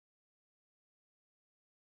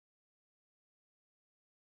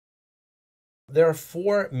There are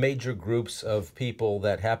four major groups of people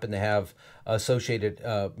that happen to have associated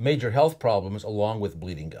major health problems along with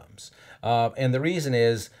bleeding gums. And the reason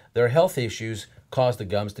is their health issues cause the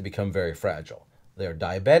gums to become very fragile. They're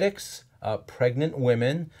diabetics, pregnant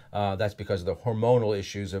women, that's because of the hormonal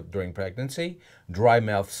issues during pregnancy, dry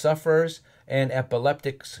mouth sufferers, and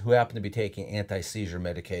epileptics who happen to be taking anti-seizure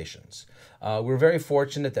medications. We're very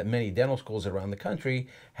fortunate that many dental schools around the country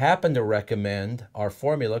happen to recommend our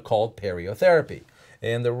formula called periotherapy.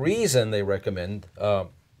 And the reason they recommend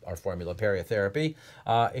our formula periotherapy,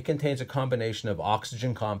 it contains a combination of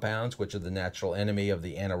oxygen compounds, which are the natural enemy of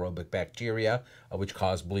the anaerobic bacteria, which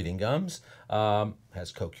cause bleeding gums,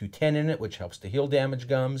 has CoQ10 in it, which helps to heal damaged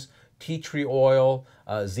gums, tea tree oil,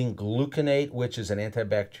 zinc gluconate, which is an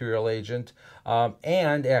antibacterial agent,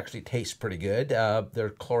 and it actually tastes pretty good. Their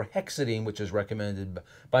chlorhexidine, which is recommended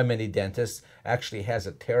by many dentists, actually has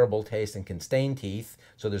a terrible taste and can stain teeth,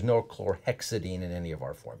 so there's no chlorhexidine in any of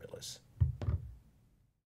our formulas.